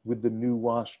birth with the new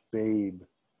washed babe.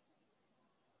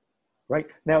 Right?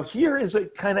 Now here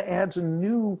it kind of adds a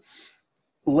new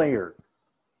layer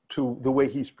to the way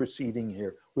he's proceeding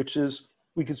here, which is,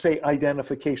 we could say,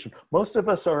 identification. Most of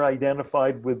us are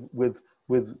identified with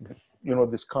you know,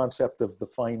 this concept of the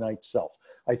finite self.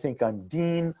 I think I'm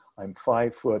Dean, I'm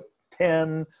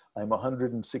 5'10", I'm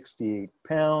 168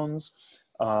 pounds,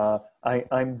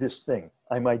 I'm this thing.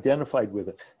 I'm identified with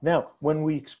it. Now, when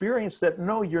we experience that,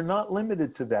 no, you're not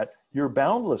limited to that. Your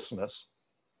boundlessness,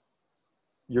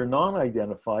 you're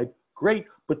non-identified, great.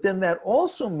 But then that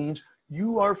also means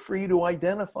you are free to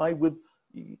identify with,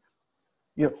 you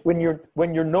know, when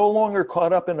you're no longer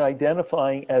caught up in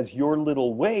identifying as your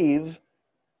little wave,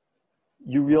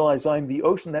 you realize I'm the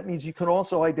ocean. That means you can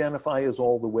also identify as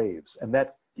all the waves. And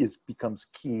that becomes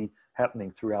key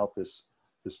happening throughout this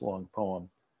long poem.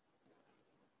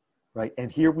 Right?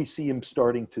 And here we see him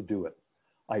starting to do it.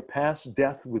 I pass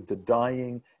death with the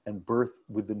dying and birth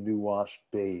with the new washed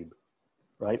babe.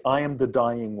 Right? I am the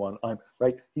dying one.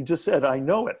 Right? He just said, I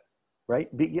know it. Right?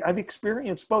 I've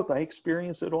experienced both. I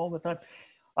experience it all the time.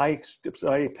 I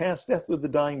pass death with the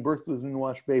dying, birth with the new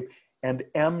washed babe, and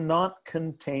am not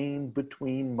contained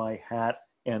between my hat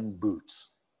and boots.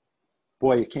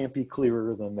 Boy, it can't be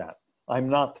clearer than that. I'm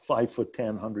not 5'10",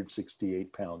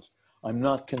 168 pounds. I'm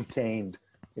not contained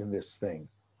in this thing.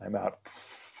 I'm out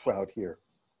here.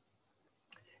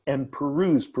 And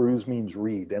peruse means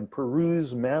read, and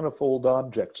peruse manifold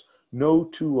objects, no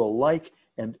two alike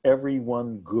and every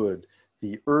one good,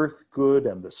 the earth good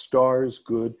and the stars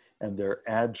good and their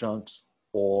adjuncts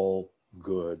all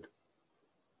good.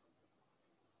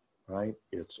 Right?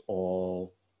 It's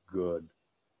all good.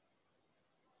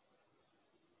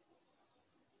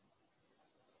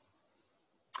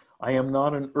 I am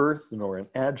not an earth nor an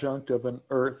adjunct of an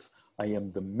earth. I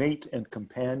am the mate and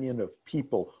companion of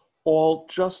people, all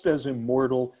just as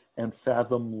immortal and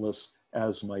fathomless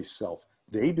as myself.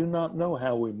 They do not know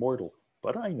how immortal,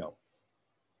 but I know.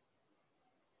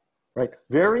 Right?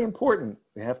 Very important.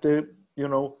 We have to you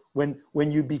know,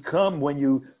 when you become, when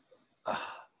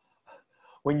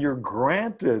you're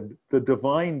granted the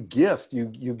divine gift,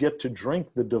 you get to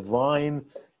drink the divine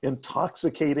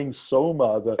intoxicating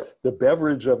soma, the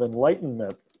beverage of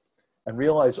enlightenment, and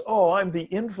realize, oh, I'm the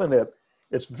infinite.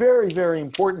 It's very, very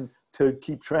important to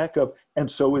keep track of, and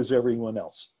so is everyone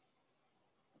else.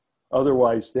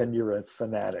 Otherwise, then you're a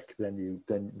fanatic. Then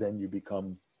you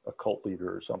become a cult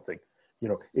leader or something. You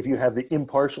know, if you have the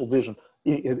impartial vision,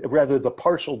 rather the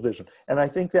partial vision, and I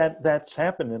think that that's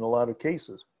happened in a lot of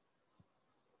cases.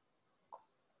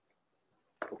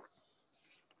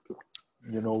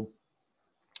 You know,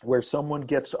 where someone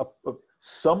gets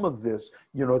some of this,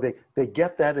 you know, they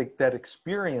get that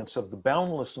experience of the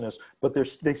boundlessness, but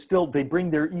they bring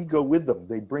their ego with them.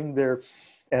 They bring their,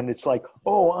 and it's like,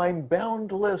 oh, I'm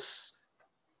boundless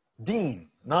Dean,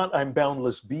 not I'm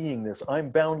boundless beingness. I'm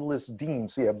boundless Dean.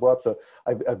 See, I've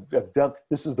done,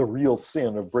 this is the real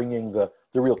sin of bringing the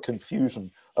real confusion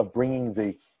of bringing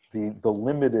the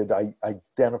limited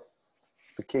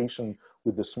identification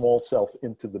with the small self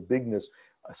into the bigness.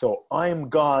 So I'm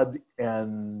God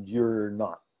and you're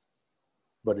not.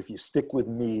 But if you stick with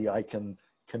me, I can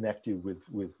connect you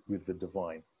with the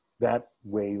divine. That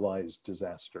way lies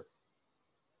disaster.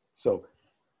 So,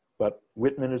 but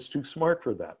Whitman is too smart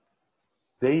for that.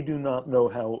 They do not know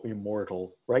how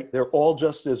immortal, right? They're all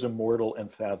just as immortal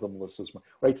and fathomless as,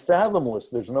 right? Fathomless,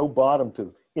 there's no bottom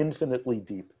to, infinitely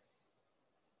deep.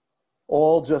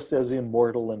 All just as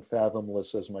immortal and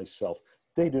fathomless as myself.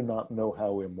 They do not know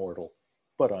how immortal,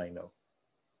 but I know.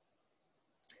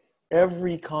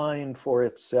 Every kind for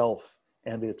itself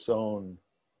and its own.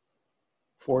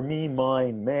 For me,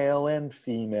 mine, male and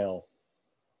female.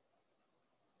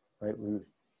 Right?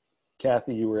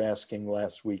 Kathy, you were asking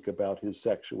last week about his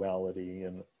sexuality,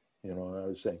 and you know, I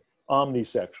was saying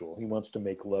omnisexual. He wants to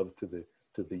make love to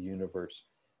the universe,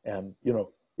 and you know,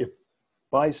 if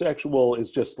bisexual is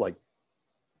just like,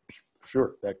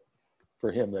 sure, that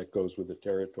for him that goes with the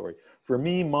territory. For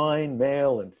me, mine,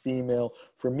 male and female.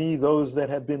 For me, those that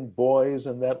have been boys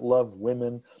and that love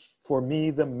women. For me,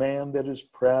 the man that is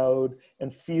proud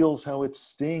and feels how it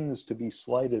stings to be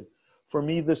slighted. For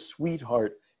me, the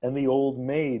sweetheart and the old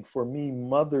maid. For me,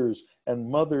 mothers and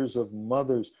mothers of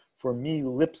mothers. For me,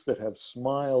 lips that have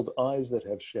smiled, eyes that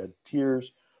have shed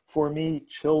tears. For me,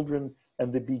 children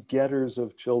and the begetters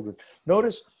of children.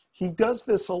 Notice he does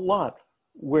this a lot,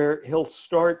 where he'll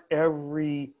start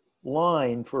every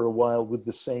line for a while with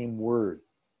the same word,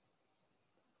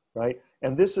 right?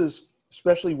 And this is,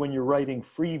 especially when you're writing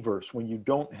free verse, when you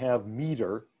don't have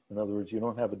meter, in other words, you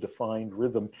don't have a defined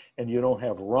rhythm and you don't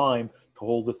have rhyme to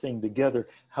hold the thing together.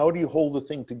 How do you hold the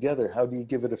thing together? How do you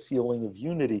give it a feeling of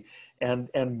unity? And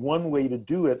one way to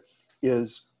do it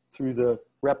is through the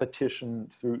repetition,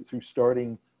 through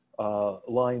starting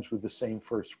lines with the same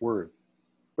first word.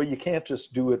 But you can't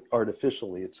just do it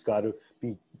artificially. It's got to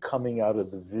be coming out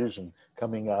of the vision,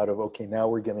 coming out of, okay, now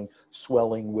we're getting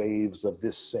swelling waves of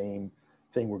this same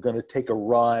thing. We're going to take a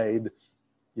ride,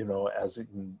 you know, as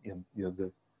in you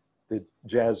know, the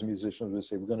jazz musicians would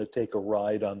say, we're going to take a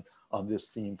ride on this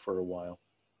theme for a while.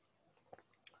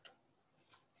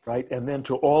 Right? And then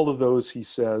to all of those, he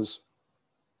says,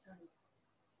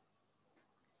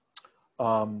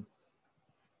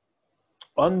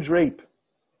 undrape.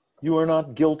 You are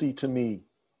not guilty to me,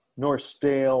 nor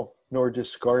stale, nor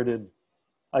discarded.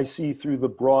 I see through the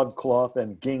broadcloth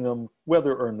and gingham,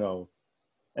 whether or no,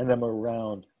 and am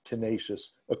around,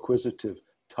 tenacious, acquisitive,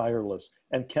 tireless,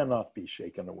 and cannot be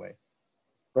shaken away.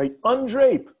 Right?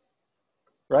 Undrape,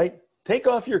 right? Take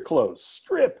off your clothes,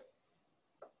 strip,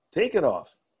 take it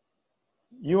off.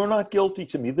 You are not guilty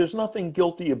to me. There's nothing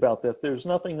guilty about that. There's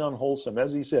nothing unwholesome.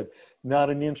 As he said, not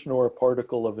an inch nor a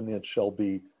particle of an inch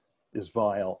is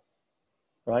vile.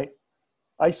 Right?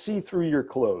 I see through your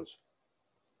clothes.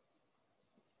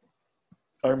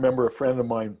 I remember a friend of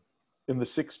mine in the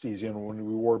 60s, you know, when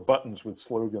we wore buttons with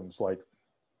slogans like,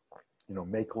 you know,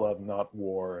 make love, not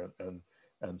war,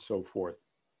 and so forth,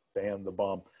 ban the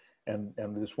bomb. And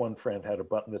this one friend had a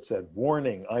button that said,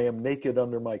 warning, I am naked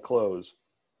under my clothes.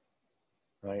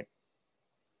 Right?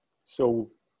 So,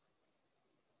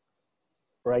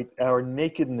 right, our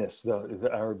nakedness,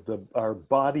 our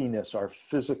bodiness, our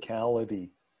physicality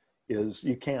is,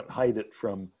 you can't hide it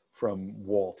from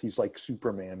Walt. He's like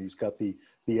Superman. He's got the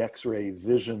X-ray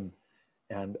vision,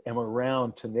 and am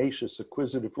around, tenacious,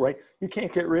 acquisitive, right? You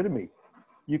can't get rid of me.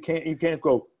 You can't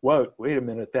go, whoa, wait a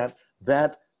minute, that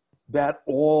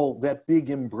big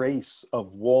embrace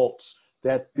of Walt's,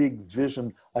 that big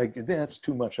vision, that's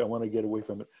too much, I want to get away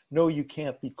from it. No, you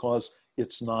can't, because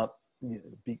it's not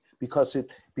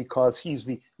because he's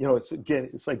the, you know,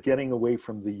 it's like getting away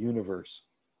from the universe.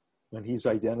 When he's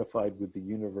identified with the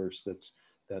universe,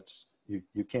 that's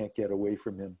you can't get away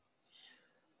from him.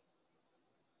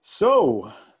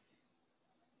 So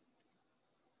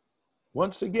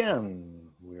once again,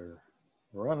 we're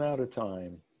run out of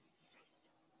time.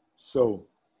 So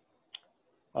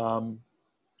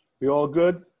we all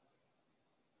good?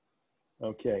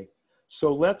 Okay.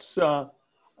 So let's,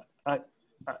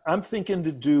 I'm thinking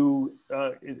to do,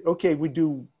 okay, we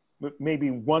do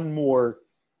maybe one more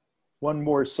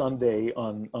Sunday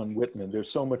on Whitman.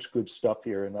 There's so much good stuff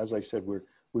here. And as I said,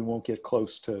 we won't get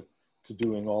close to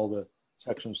doing all the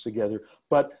sections together.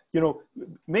 But, you know,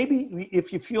 maybe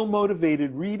if you feel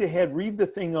motivated, read ahead, read the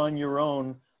thing on your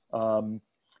own.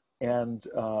 And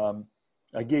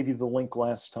I gave you the link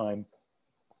last time.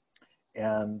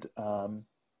 And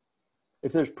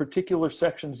if there's particular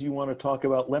sections you want to talk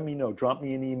about, let me know. Drop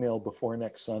me an email before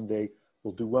next Sunday.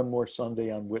 We'll do one more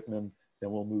Sunday on Whitman,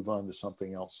 then we'll move on to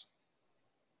something else.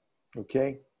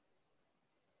 Okay?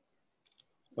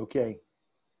 Okay.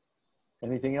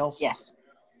 Anything else? Yes.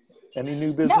 Any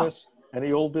new business? No.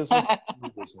 Any old business? New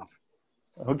business.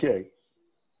 Okay.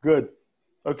 Good.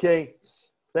 Okay.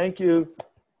 Thank you.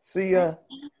 See ya.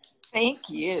 Thank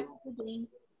you.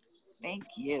 Thank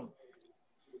you.